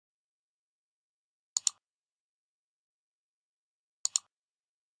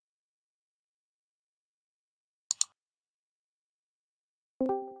Are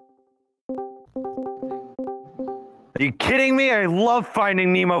you kidding me? I love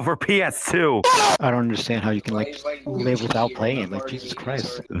Finding Nemo for PS2. I don't understand how you can like live without playing it. Like Jesus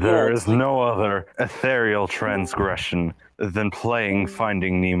Christ. There is no other ethereal transgression than playing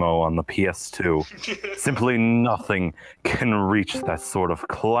Finding Nemo on the PS2. Simply nothing can reach that sort of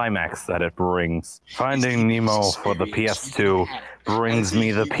climax that it brings. Finding Nemo for the PS2 brings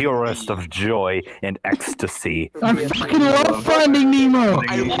me the purest of joy and ecstasy. I fucking love Finding Nemo!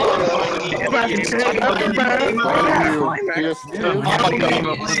 I mean,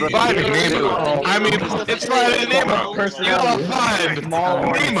 it's Finding Nemo. You gotta find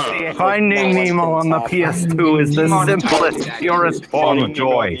Nemo. Finding Nemo on the PS2 is the simplest, purest form of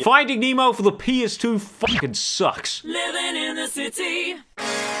joy. Finding Nemo for the PS2 fucking sucks. Living in the city.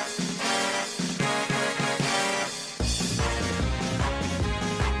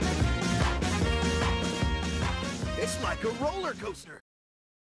 It's like a roller coaster.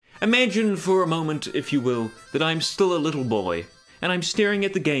 Imagine for a moment, if you will, that I'm still a little boy, and I'm staring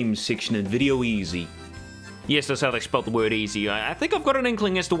at the games section in Video Easy. Yes, that's how they spelt the word easy. I think I've got an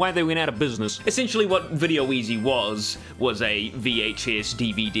inkling as to why they went out of business. Essentially what Video Easy was a VHS,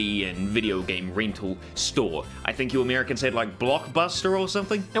 DVD, and video game rental store. I think you Americans had like Blockbuster or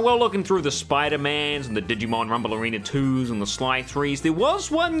something. And while looking through the Spider-Mans and the Digimon Rumble Arena 2s and the Sly 3s, there was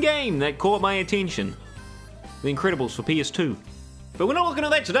one game that caught my attention. The Incredibles for PS2. But we're not looking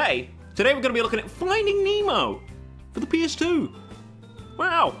at that today. Today we're going to be looking at Finding Nemo for the PS2.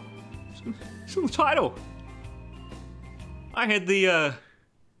 Wow. It's in the title. I had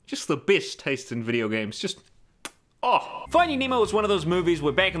just the best taste in video games. Just, oh. Finding Nemo was one of those movies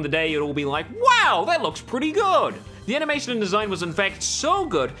where back in the day it'd all be like, wow, that looks pretty good. The animation and design was in fact so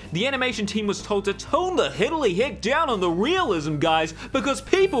good, the animation team was told to tone the hiddly heck down on the realism, guys, because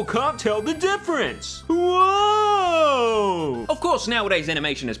people can't tell the difference. Whoa! Of course, nowadays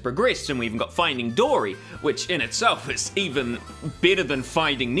animation has progressed and we even got Finding Dory, which in itself is even better than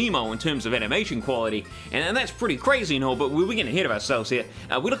Finding Nemo in terms of animation quality, and that's pretty crazy and all, but we're getting ahead of ourselves here.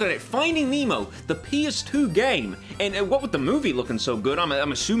 We're looking at Finding Nemo, the PS2 game, and what with the movie looking so good,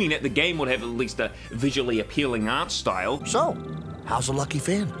 I'm assuming that the game would have at least a visually appealing art style. So, how's a lucky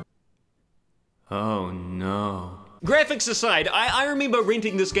fan? Oh no. Graphics aside, I remember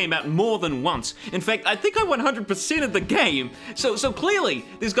renting this game out more than once. In fact, I think I 100%ed the game. So clearly,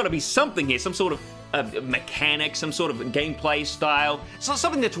 there's gotta be something here, some sort of mechanic, some sort of gameplay style, so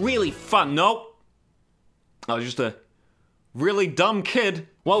something that's really fun. Nope. I was just a really dumb kid.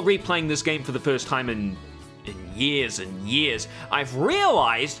 While replaying this game for the first time in years and years, I've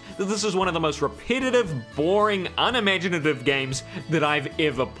realized that this is one of the most repetitive, boring, unimaginative games that I've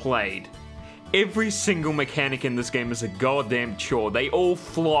ever played. Every single mechanic in this game is a goddamn chore. They all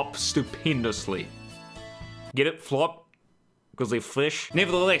flop stupendously. Get it? Flop? Because they're fish?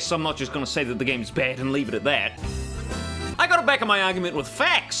 Nevertheless, I'm not just gonna say that the game's bad and leave it at that. I got to back up my argument with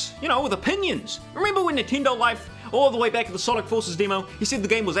facts, you know, with opinions. Remember when Nintendo Life, all the way back at the Sonic Forces demo, he said the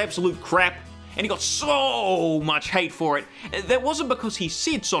game was absolute crap? And he got so much hate for it. That wasn't because he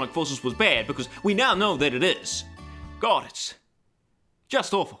said Sonic Forces was bad, because we now know that it is. God, it's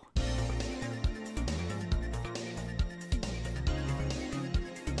just awful.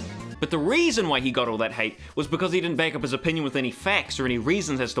 But the reason why he got all that hate was because he didn't back up his opinion with any facts or any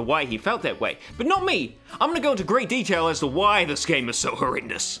reasons as to why he felt that way. But not me. I'm gonna go into great detail as to why this game is so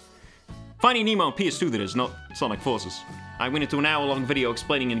horrendous. Finding Nemo on PS2, that is, not Sonic Forces. I went into an hour-long video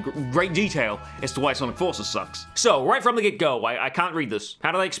explaining in great detail as to why Sonic Forces sucks. So, right from the get-go, I can't read this.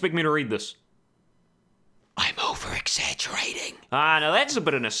 How do they expect me to read this? I'm over-exaggerating. Ah, now that's a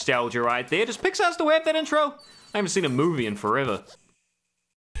bit of nostalgia right there. Does Pixar still have that intro? I haven't seen a movie in forever.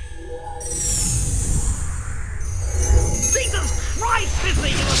 Jesus Christ, Disney!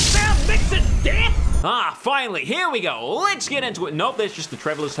 You sound mixed to death! Ah, finally, here we go. Let's get into it. Nope, that's just the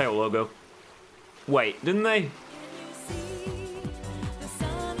Traveler's Tale logo. Wait, didn't they?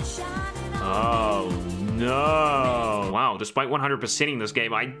 Oh no. Wow, despite 100%ing this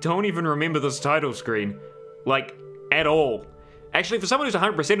game, I don't even remember this title screen. Like, at all. Actually, for someone who's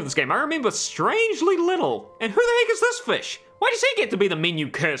 100% of this game, I remember strangely little. And who the heck is this fish? Why does he get to be the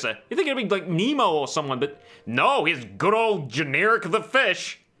menu cursor? You think it'd be like Nemo or someone, but no, he's good old Generic the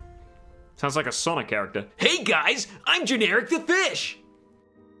Fish. Sounds like a Sonic character. Hey guys, I'm Generic the Fish.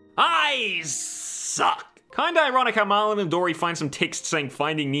 I suck. Kinda ironic how Marlin and Dory find some text saying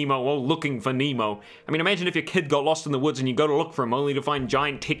Finding Nemo while looking for Nemo. I mean, imagine if your kid got lost in the woods and you go to look for him only to find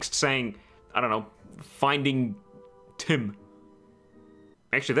giant text saying, I don't know, Finding Tim.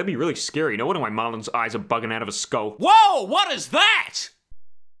 Actually, that'd be really scary. No wonder why Marlin's eyes are bugging out of his skull. Whoa, what is that?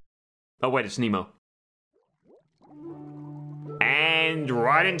 Oh wait, it's Nemo. And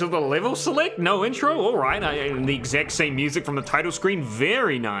right into the level select? No intro? Alright, the exact same music from the title screen.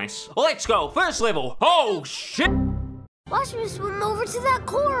 Very nice. Let's go. First level. Oh, shit! Watch me swim over to that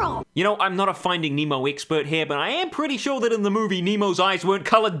coral. You know, I'm not a Finding Nemo expert here, but I am pretty sure that in the movie, Nemo's eyes weren't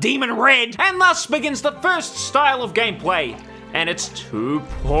colored demon red. And thus begins the first style of gameplay. And it's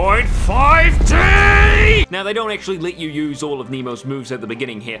 2.5D! Now, they don't actually let you use all of Nemo's moves at the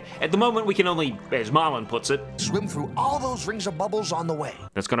beginning here. At the moment, we can only, as Marlon puts it, swim through all those rings of bubbles on the way.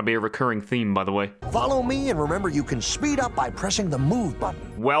 That's gonna be a recurring theme, by the way. Follow me, and remember you can speed up by pressing the move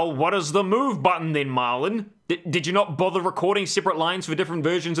button. Well, what is the move button then, Marlon? Did you not bother recording separate lines for different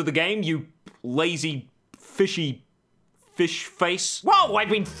versions of the game, you lazy, fishy fish face? Whoa, I've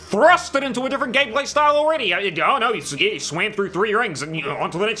been thrusted into a different gameplay style already. Oh no, you swam through 3 rings and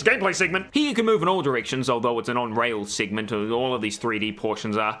on to the next gameplay segment. Here you can move in all directions, although it's an on-rails segment, all of these 3D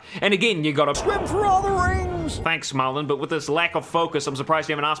portions are. And again, you gotta swim through all the rings. Thanks, Marlon, but with this lack of focus, I'm surprised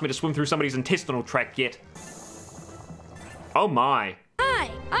you haven't asked me to swim through somebody's intestinal tract yet. Oh my. Hi,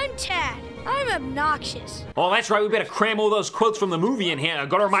 I'm Tad. I'm obnoxious. Oh, that's right, we better cram all those quotes from the movie in here. I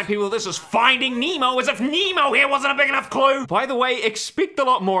gotta remind people this is Finding Nemo, as if Nemo here wasn't a big enough clue. By the way, expect a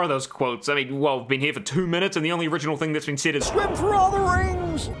lot more of those quotes. I mean, well, we've been here for 2 minutes, and the only original thing that's been said is swim through all the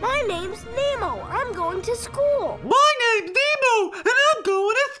rings. My name's Nemo. I'm going to school. My name's Nemo, and I'm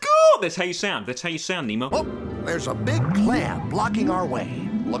going to school. That's how you sound. That's how you sound, Nemo. Oh, there's a big clam blocking our way.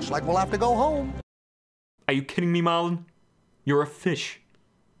 Looks like we'll have to go home. Are you kidding me, Marlon? You're a fish.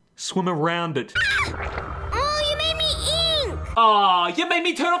 Swim around it. Oh, you made me ink! Aw, you made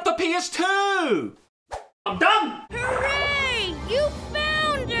me turn off the PS2! I'm done! Hooray! You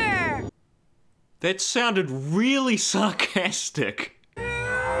found her! That sounded really sarcastic.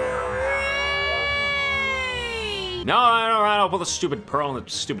 Hooray! No, alright, I'll put the stupid pearl and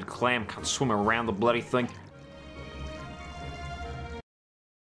the stupid clam. Can't swim around the bloody thing.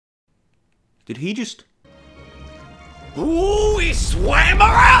 Did he just... Ooh, he swam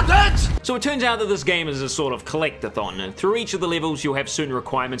around it! So it turns out that this game is a sort of collectathon, and through each of the levels you'll have certain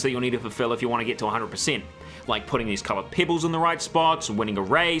requirements that you'll need to fulfill if you want to get to 100%. Like putting these colored pebbles in the right spots, winning a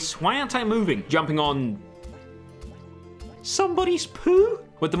race, why aren't I moving? Jumping on... somebody's poo?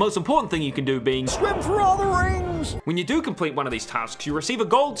 With the most important thing you can do being... swim through all the rings! When you do complete one of these tasks, you receive a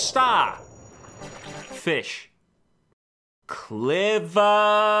gold star. Fish. Clever.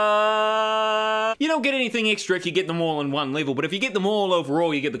 You don't get anything extra if you get them all in one level, but if you get them all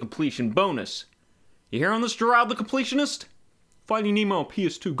overall, you get the completion bonus. You hear on this, Gerard the completionist? Finding Nemo on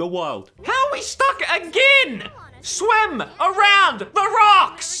PS2, go wild. How are we stuck again? Swim around the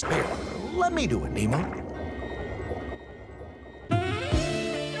rocks! Here, let me do it, Nemo.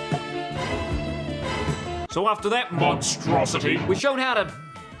 So after that monstrosity, we're shown how to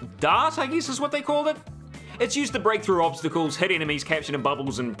dart, I guess is what they called it. It's used to break through obstacles, hit enemies, capture in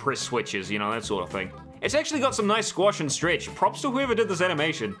bubbles, and press switches, you know, that sort of thing. It's actually got some nice squash and stretch. Props to whoever did this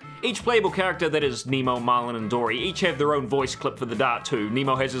animation. Each playable character, that is Nemo, Marlon, and Dory, each have their own voice clip for the dart too.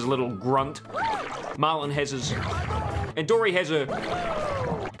 Nemo has his little grunt. Marlon has his... and Dory has a...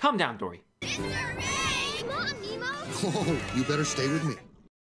 Calm down, Dory. Come on, Nemo. Oh, you better stay with me.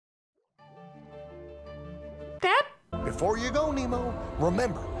 Dad? Before you go, Nemo,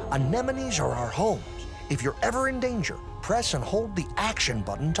 remember, anemones are our homes. If you're ever in danger, press and hold the action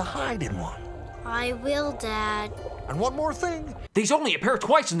button to hide in one. I will, Dad. And one more thing. These only appear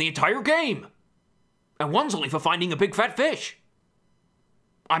twice in the entire game. And one's only for finding a big fat fish.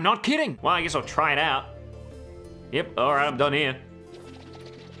 I'm not kidding. Well, I guess I'll try it out. Yep, alright, I'm done here.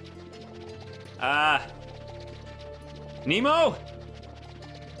 Nemo?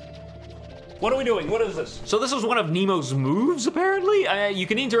 What are we doing? What is this? So this is one of Nemo's moves, apparently? You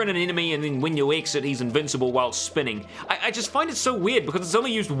can enter in an enemy, and then when you exit, he's invincible while spinning. I just find it so weird, because it's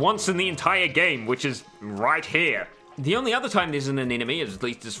only used once in the entire game, which is right here. The only other time there's an enemy, at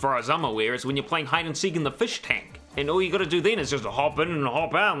least as far as I'm aware, is when you're playing hide and seek in the fish tank. And all you gotta do then is just hop in and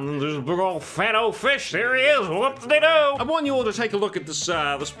hop out, and there's a big old fat old fish. There he is, whoop-de-doo! I want you all to take a look at this,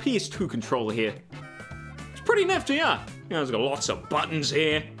 this PS2 controller here. It's pretty nifty, huh? You know, it's got lots of buttons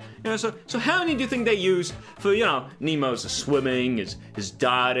here. You know, so how many do you think they use for, you know, Nemo's swimming, his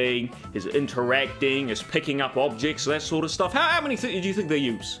darting, his interacting, his picking up objects, that sort of stuff? How many do you think they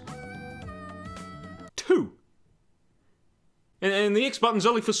use? 2. And the X button's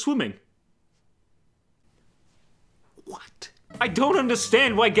only for swimming. What? I don't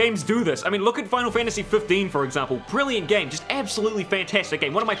understand why games do this. I mean, look at Final Fantasy 15, for example. Brilliant game, just absolutely fantastic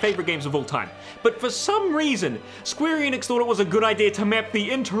game. One of my favorite games of all time. But for some reason, Square Enix thought it was a good idea to map the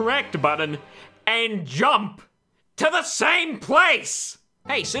interact button and jump to the same place.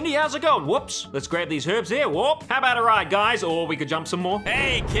 Hey, Cindy, how's it going? Whoops. Let's grab these herbs here. Whoop. How about a ride, guys? Or we could jump some more.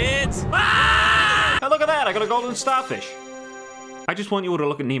 Hey, kids. Ah! Hey, look at that. I got a golden starfish. I just want you all to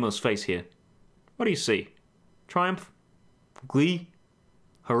look at Nemo's face here. What do you see? Triumph? Glee?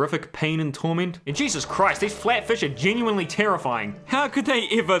 Horrific pain and torment? And Jesus Christ, these flatfish are genuinely terrifying. How could they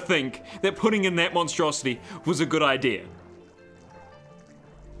ever think that putting in that monstrosity was a good idea?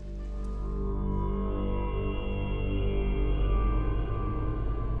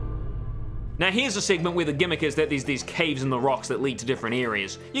 Now here's a segment where the gimmick is that there's these caves in the rocks that lead to different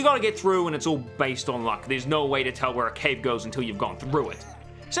areas. You gotta get through and it's all based on luck. There's no way to tell where a cave goes until you've gone through it.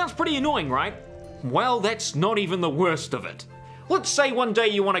 Sounds pretty annoying, right? Well, that's not even the worst of it. Let's say one day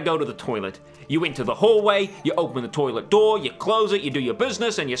you want to go to the toilet. You enter the hallway, you open the toilet door, you close it, you do your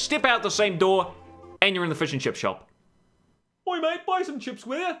business, and you step out the same door, and you're in the fish and chip shop. Oi mate, buy some chips,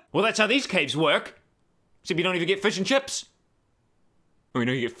 will ya? Well, that's how these caves work. Except you don't even get fish and chips. Oh, you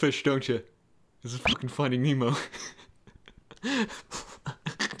know you get fish, don't you? This is fucking Finding Nemo.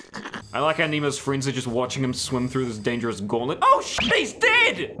 I like how Nemo's friends are just watching him swim through this dangerous gauntlet. Oh shit, he's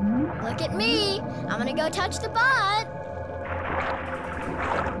dead! Look at me. I'm gonna go touch the butt.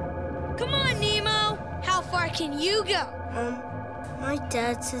 Come on, Nemo. How far can you go? My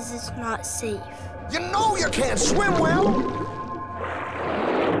dad says it's not safe. You know you can't swim well.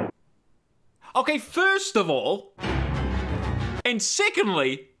 Okay, first of all, and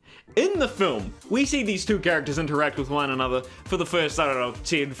secondly, in the film, we see these two characters interact with one another for the first, I don't know,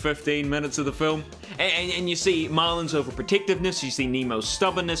 10, 15 minutes of the film. And you see Marlin's overprotectiveness, you see Nemo's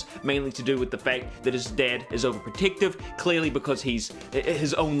stubbornness, mainly to do with the fact that his dad is overprotective, clearly because he's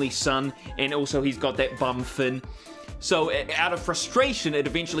his only son, and also he's got that bum fin. So out of frustration, it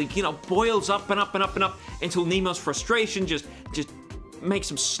eventually, you know, boils up and up and up and up until Nemo's frustration just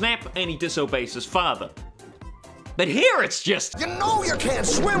makes him snap and he disobeys his father. But here it's just... You know you can't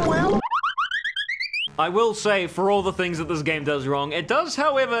swim well. I will say, for all the things that this game does wrong, it does,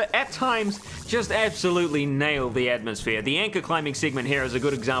 however, at times, just absolutely nail the atmosphere. The anchor climbing segment here is a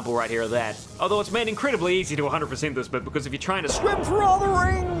good example right here of that. Although it's made incredibly easy to 100% this bit, because if you're trying to swim for all the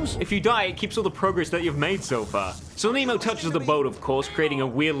rings, if you die, it keeps all the progress that you've made so far. So Nemo touches the boat, of course, creating a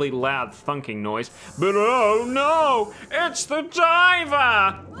weirdly loud thunking noise. But oh no, it's the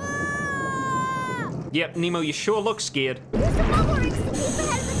diver! Yep, Nemo, you sure look scared. Use the bubble rings to keep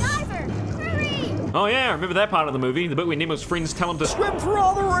ahead of the diver. Hurry! Oh yeah, I remember that part of the movie, the bit where Nemo's friends tell him to swim for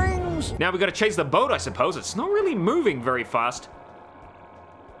all the rings. Now we gotta chase the boat, I suppose. It's not really moving very fast.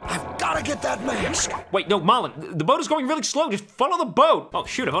 I've gotta get that mask. Wait, no, Marlin, the boat is going really slow. Just follow the boat. Oh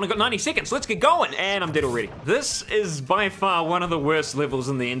shoot, I've only got 90 seconds. Let's get going. And I'm dead already. This is by far one of the worst levels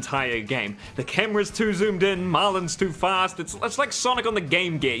in the entire game. The camera's too zoomed in, Marlin's too fast. It's like Sonic on the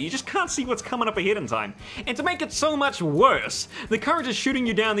Game Gear. You just can't see what's coming up ahead in time. And to make it so much worse, the current is shooting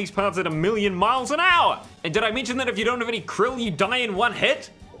you down these paths at 1,000,000 miles an hour. And did I mention that if you don't have any krill, you die in one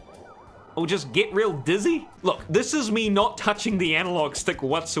hit? Or just get real dizzy? Look, this is me not touching the analog stick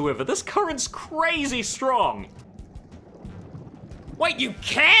whatsoever. This current's crazy strong. Wait, you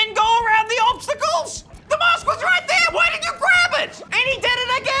can go around the obstacles? The mask was right there! Why did you grab it? And he did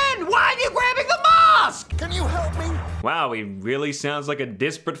it again! Why are you grabbing the mask? Can you help me? Wow, he really sounds like a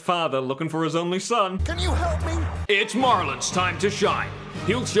desperate father looking for his only son. Can you help me? It's Marlin's time to shine.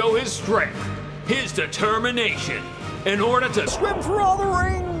 He'll show his strength, his determination, in order to swim for all the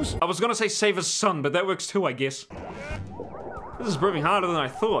rings. I was gonna say save his son, but that works too, I guess. This is proving harder than I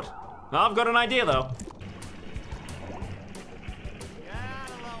thought. I've got an idea, though.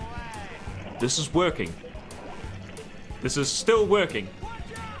 This is working. This is still working.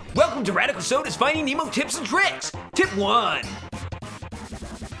 Welcome to RadicalSoda's Finding Nemo Tips and Tricks. Tip 1.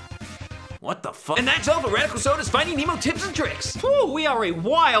 What the fuck? And that's all for RadicalSoda's Finding Nemo Tips and Tricks. Whew, we are a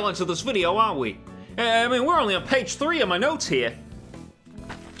while into this video, aren't we? I mean, we're only on page 3 of my notes here.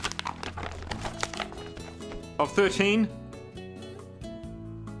 Of 13.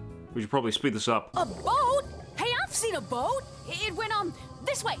 We should probably speed this up. A boat? Hey, I've seen a boat. It went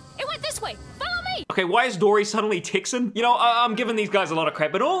this way. It went this way. Follow me. Okay, why is Dory suddenly Texan? You know, I'm giving these guys a lot of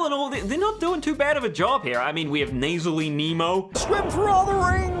crap, but all in all, they're not doing too bad of a job here. I mean, we have nasally Nemo, swim for all the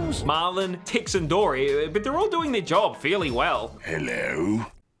rings, Marlin, Texan Dory, but they're all doing their job fairly well. Hello.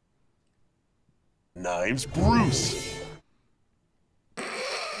 Name's Bruce.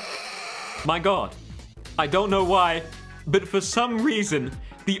 My God, I don't know why, but for some reason,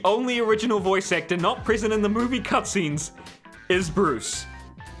 the only original voice actor not present in the movie cutscenes is Bruce.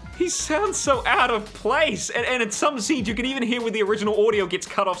 He sounds so out of place, and in some scenes you can even hear where the original audio gets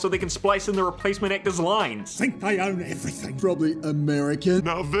cut off so they can splice in the replacement actor's lines. Think they own everything. Probably American.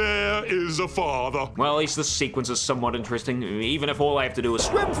 Now there is a father. Well, at least the sequence is somewhat interesting, even if all I have to do is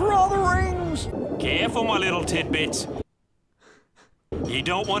Swim for all the rings! Careful, my little tidbits. You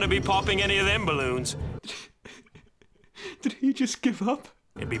don't want to be popping any of them balloons. Did he just give up?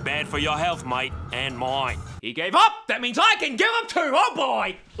 It'd be bad for your health, mate, and mine. He gave up? That means I can give up too, oh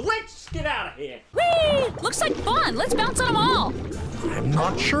boy! Let's get out of here. Whee! Looks like fun. Let's bounce on them all. I'm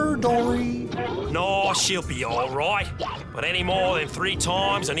not sure, Dory. No, she'll be all right. But any more than 3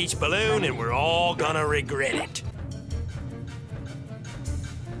 times on each balloon and we're all gonna regret it.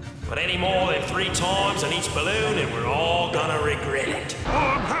 But any more than 3 times on each balloon and we're all gonna regret it.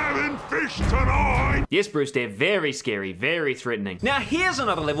 I'm having fish tonight! Yes, Bruce, they're very scary, very threatening. Now, here's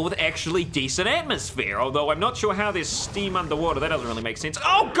another level with actually decent atmosphere, although I'm not sure how there's steam underwater. That doesn't really make sense.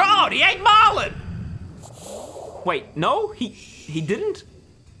 Oh, God, he ate Marlin! Wait, no? He didn't?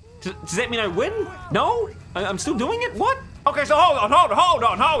 Does that mean I win? No? I'm still doing it? What? Okay, so hold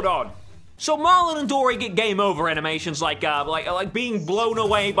on. So Marlin and Dory get game over animations like being blown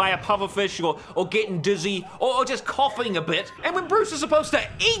away by a pufferfish or getting dizzy or just coughing a bit. And when Bruce is supposed to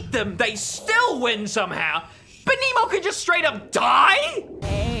eat them, they still win somehow. But Nemo can just straight up die?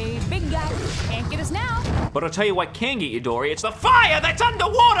 Hey, big guy, can't get us now. But I'll tell you what can get you, Dory. It's the fire that's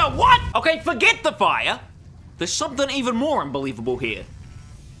underwater. What? Okay, forget the fire. There's something even more unbelievable here.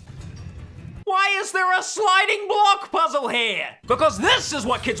 Why is there a sliding block puzzle here? Because this is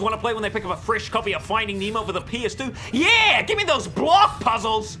what kids want to play when they pick up a fresh copy of Finding Nemo for the PS2. Yeah, give me those block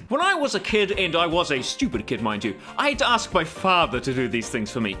puzzles! When I was a kid, and I was a stupid kid, mind you, I had to ask my father to do these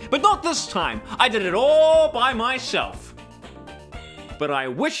things for me. But not this time. I did it all by myself. But I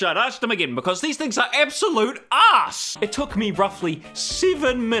wish I'd asked him again because these things are absolute ass. It took me roughly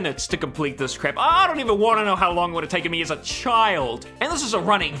 7 minutes to complete this crap. I don't even want to know how long it would have taken me as a child. And this is a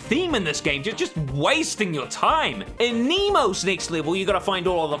running theme in this game, just wasting your time. In Nemo's next level, you gotta find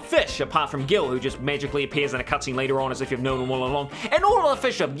all of the fish, apart from Gil, who just magically appears in a cutscene later on as if you've known him all along. And all of the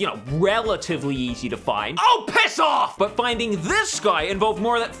fish are, relatively easy to find. Oh, piss off! But finding this guy involved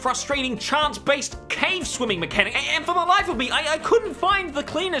more of that frustrating chance-based cave swimming mechanic. And for the life of me, I couldn't find the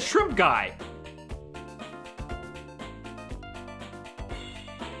cleanest shrimp guy.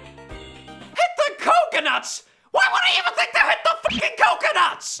 Hit the coconuts! Why would I even think to hit the fucking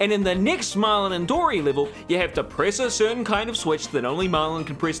coconuts? And in the next Marlin and Dory level, you have to press a certain kind of switch that only Marlin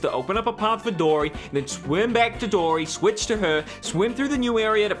can press to open up a path for Dory, then swim back to Dory, switch to her, swim through the new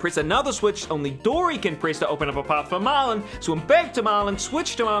area to press another switch only Dory can press to open up a path for Marlin, swim back to Marlin,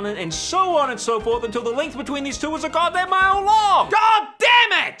 switch to Marlin, and so on and so forth until the length between these two is a goddamn mile long. God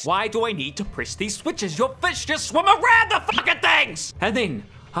damn it! Why do I need to press these switches? Your fish just swim around the fucking things! And then,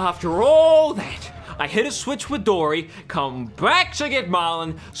 after all that, I hit a switch with Dory, come back to get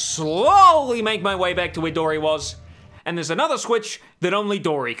Marlin, slowly make my way back to where Dory was, and there's another switch that only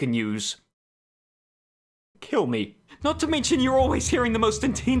Dory can use. Kill me. Not to mention you're always hearing the most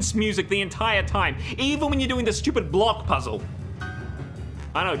intense music the entire time, even when you're doing the stupid block puzzle.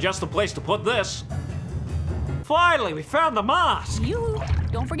 I know just the place to put this. Finally, we found the mask. You,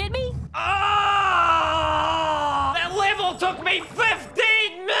 don't forget me. Ah! That level took me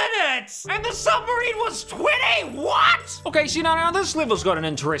 15 minutes! And the submarine was 20? What? Okay, see, now this level's got an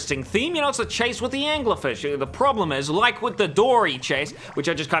interesting theme. It's a chase with the anglerfish. The problem is, like with the Dory chase, which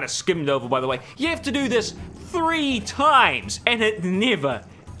I just kind of skimmed over, by the way, you have to do this 3 times, and it never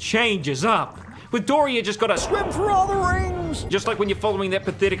changes up. With Dory, you just gotta swim for all the rings! Just like when you're following that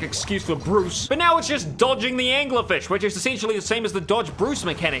pathetic excuse for Bruce. But now it's just dodging the anglerfish, which is essentially the same as the dodge Bruce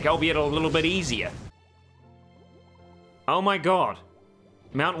mechanic, albeit a little bit easier. Oh my god.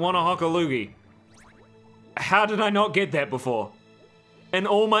 Mount Wanahakalugi. How did I not get that before? In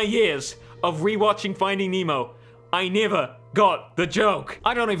all my years of rewatching Finding Nemo, I never got the joke.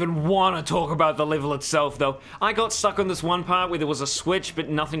 I don't even want to talk about the level itself, though. I got stuck on this one part where there was a switch, but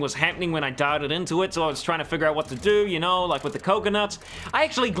nothing was happening when I darted into it, so I was trying to figure out what to do, like with the coconuts. I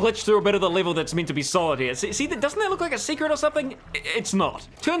actually glitched through a bit of the level that's meant to be solid here. See, doesn't that look like a secret or something? It's not.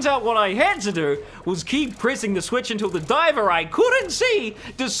 Turns out what I had to do was keep pressing the switch until the diver I couldn't see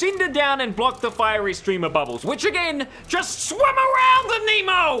descended down and blocked the fiery stream of bubbles, which again, just swim around the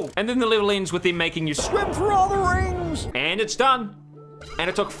Nemo! And then the level ends with them making you swim for all the rings! And it's done. And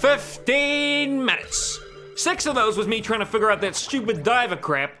it took 15 minutes. 6 of those was me trying to figure out that stupid diver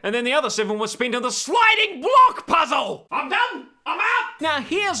crap, and then the other 7 was spent on the sliding block puzzle! I'm done! I'm out! Now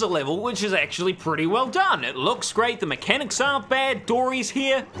here's a level which is actually pretty well done. It looks great, the mechanics aren't bad, Dory's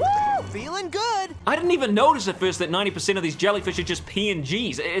here. Woo! Feeling good! I didn't even notice at first that 90% of these jellyfish are just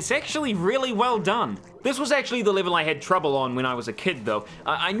PNGs. It's actually really well done. This was actually the level I had trouble on when I was a kid though.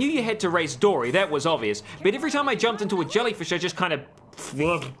 I knew you had to race Dory, that was obvious, but every time I jumped into a jellyfish I just kind of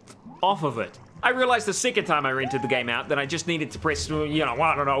off of it. I realized the second time I rented the game out that I just needed to press, you know,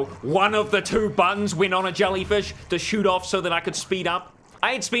 I don't know, one of the 2 buttons when on a jellyfish to shoot off so that I could speed up.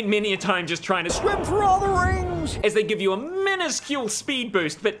 I had spent many a time just trying to swim for all the rings, as they give you a minuscule speed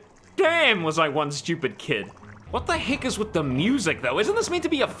boost, but damn was I one stupid kid. What the heck is with the music though? Isn't this meant to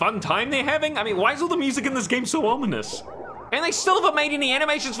be a fun time they're having? I mean, why is all the music in this game so ominous? And they still haven't made any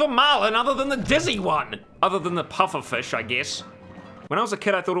animations for Marlin other than the dizzy one. Other than the pufferfish, I guess. When I was a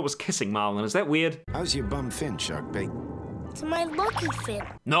kid, I thought it was kissing Marlin. Is that weird? How's your bum fin, Sharkbait? It's my lucky fin.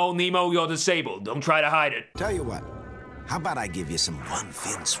 No, Nemo, you're disabled. Don't try to hide it. Tell you what, how about I give you some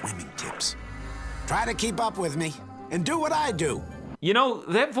one-fin swimming tips? Try to keep up with me, and do what I do. You know,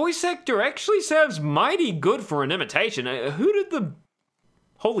 that voice actor actually sounds mighty good for an imitation. Who did the...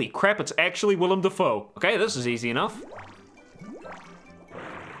 Holy crap, it's actually Willem Dafoe. Okay, this is easy enough.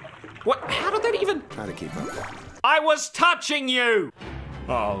 What? How did that even... Try to keep up. I was touching you!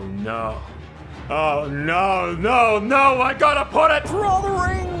 Oh no. Oh no, no, no, I gotta put it through all the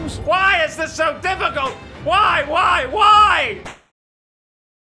rings! Why is this so difficult? Why?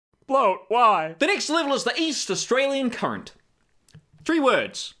 Bloat, why? The next level is the East Australian Current. 3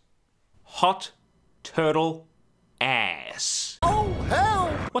 words. Hot turtle ass. Oh, hell!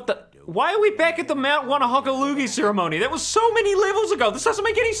 What the? Why are we back at the Mount Wanahockaloogie ceremony? That was so many levels ago. This doesn't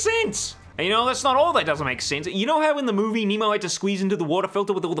make any sense. And you know, that's not all that doesn't make sense. You know how in the movie Nemo had to squeeze into the water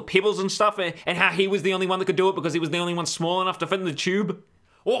filter with all the pebbles and stuff, and how he was the only one that could do it because he was the only one small enough to fit in the tube?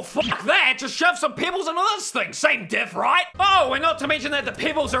 Well, fuck that! Just shove some pebbles into this thing! Same diff, right? Oh, and not to mention that the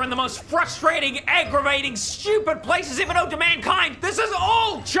pebbles are in the most frustrating, aggravating, stupid places ever known to mankind! This is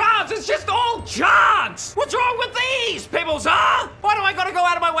all chance! It's just all chance! What's wrong with these pebbles, huh? Why do I gotta go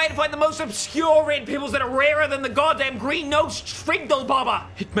out of my way to find the most obscure red pebbles that are rarer than the goddamn green-nosed Strigdle bobber?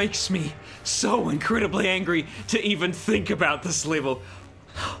 It makes me so incredibly angry to even think about this level.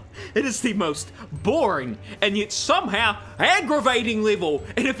 It is the most boring and yet somehow aggravating level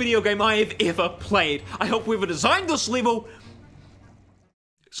in a video game I have ever played. I hope whoever designed this level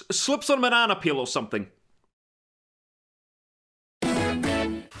slips on a banana peel or something.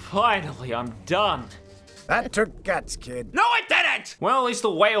 Finally, I'm done. That took guts, kid. No, it didn't! Well, at least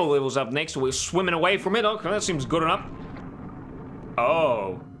the whale level's up next. We're swimming away from it. Okay, that seems good enough.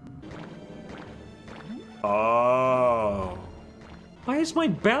 Oh. Oh. Why is my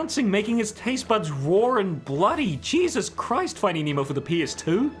bouncing making his taste buds raw and bloody? Jesus Christ, Finding Nemo for the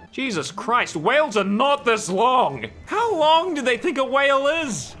PS2? Jesus Christ, whales are not this long! How long do they think a whale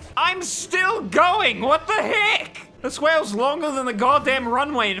is? I'm still going, what the heck? This whale's longer than the goddamn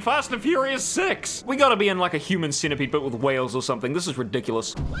runway in Fast and Furious 6. We gotta be in like a human centipede but with whales or something. This is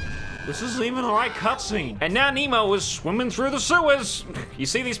ridiculous. This isn't even the right cutscene. And now Nemo is swimming through the sewers. You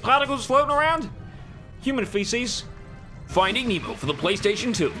see these particles floating around? Human feces. Finding Nemo for the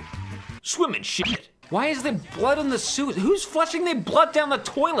PlayStation 2. Swimming shit. Why is there blood in the sewers? Who's flushing their blood down the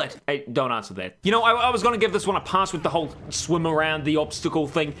toilet? Hey, don't answer that. You know, I was gonna give this one a pass with the whole swim around the obstacle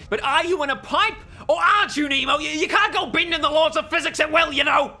thing, but are you in a pipe? Or aren't you, Nemo? You can't go bending the laws of physics at will, you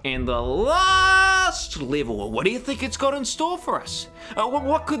know! And the last level, what do you think it's got in store for us?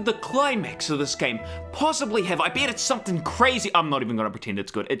 What could the climax of this game possibly have? I bet it's something crazy. I'm not even gonna pretend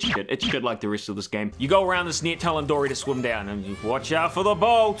it's good. It's shit. It's shit like the rest of this game. You go around this net telling Dory to swim down, and you watch out for the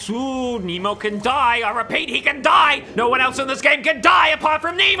boats. Ooh, Nemo can die. I repeat, he can die. No one else in this game can die apart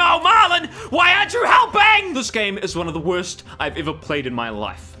from Nemo. Marlin, why aren't you helping? This game is one of the worst I've ever played in my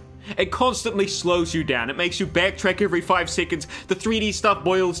life. It constantly slows you down. It makes you backtrack every 5 seconds. The 3D stuff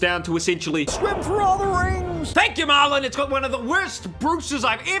boils down to essentially swim for all the rings. Thank you, Marlin. It's got one of the worst bruises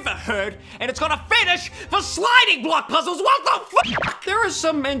I've ever heard, and it's got a fetish for sliding block puzzles. What the fuck? There is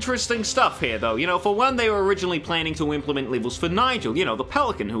some interesting stuff here, though. You know, for one, they were originally planning to implement levels for Nigel, you know, the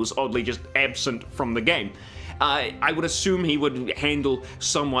pelican who was oddly just absent from the game. I would assume he would handle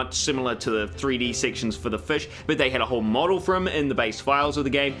somewhat similar to the 3D sections for the fish, but they had a whole model for him in the base files of the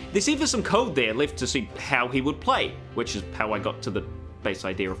game. There's even some code there left to see how he would play, which is how I got to the base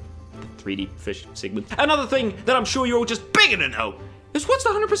idea of the 3D fish segment. Another thing that I'm sure you're all just begging to know is what's the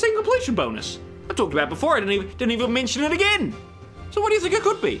 100% completion bonus? I talked about it before, I didn't even mention it again. So what do you think it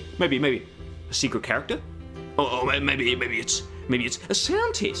could be? Maybe a secret character? Or maybe it's a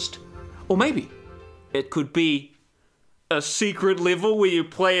sound test. Or maybe it could be a secret level where you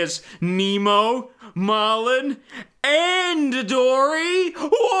play as Nemo, Marlin, And Dory!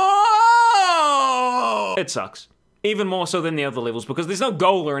 Whoa! It sucks. Even more so than the other levels, because there's no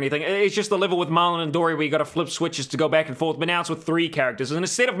goal or anything. It's just the level with Marlon and Dory where you gotta flip switches to go back and forth, but now it's with 3 characters, and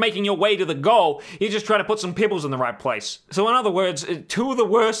instead of making your way to the goal, you just try to put some pebbles in the right place. So in other words, 2 of the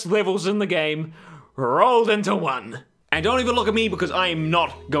worst levels in the game rolled into 1. And don't even look at me, because I am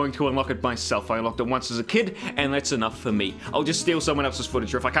not going to unlock it myself. I unlocked it once as a kid, and that's enough for me. I'll just steal someone else's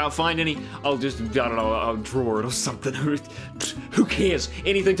footage, or if I can't find any, I'll just, I don't know, I'll draw it or something. Who cares?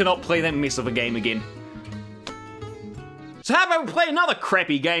 Anything to not play that mess of a game again. So how about we play another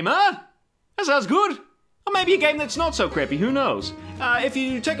crappy game, huh? That sounds good. Or maybe a game that's not so crappy, who knows? If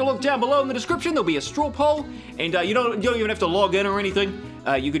you take a look down below in the description, there'll be a straw poll, and you don't even have to log in or anything.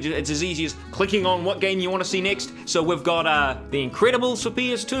 You could it's as easy as clicking on what game you want to see next. So we've got The Incredibles for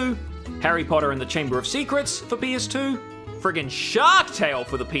PS2, Harry Potter and the Chamber of Secrets for PS2, friggin' Shark Tale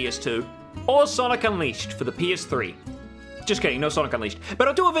for the PS2, or Sonic Unleashed for the PS3. Just kidding, no Sonic Unleashed. But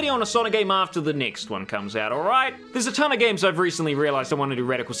I'll do a video on a Sonic game after the next one comes out, alright? There's a ton of games I've recently realized I want to do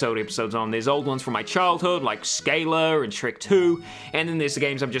RadicalSoda episodes on. There's old ones from my childhood, like Scalar and Shrek 2, and then there's the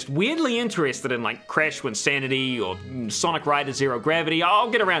games I'm just weirdly interested in, like Crash Winsanity or Sonic Rider Zero Gravity.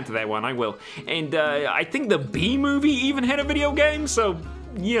 I'll get around to that one, I will. And I think the Bee Movie even had a video game, so,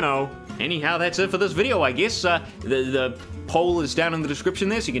 you know. Anyhow, that's it for this video, I guess. The poll is down in the description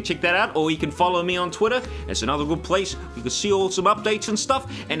there, so you can check that out, or you can follow me on Twitter. It's another good place. You can see all some updates and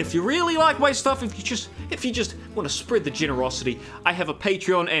stuff. And if you really like my stuff, if you just want to spread the generosity, I have a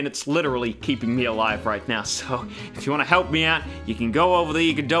Patreon, and it's literally keeping me alive right now. So if you want to help me out, you can go over there.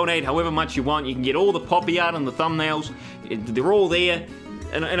 You can donate however much you want. You can get all the poppy art and the thumbnails. They're all there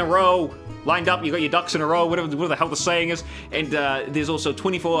in a row. Lined up, you got your ducks in a row, whatever the hell the saying is, and there's also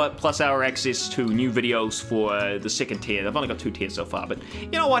 24+ hour access to new videos for the second tier. I've only got 2 tiers so far, but you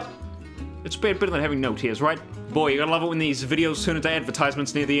know what? It's better than having no tiers, right? Boy, you gotta love it when these videos turn into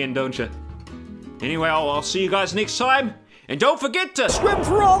advertisements near the end, don't you? Anyway, I'll see you guys next time, and don't forget to swim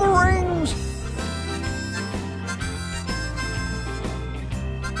for all the rings!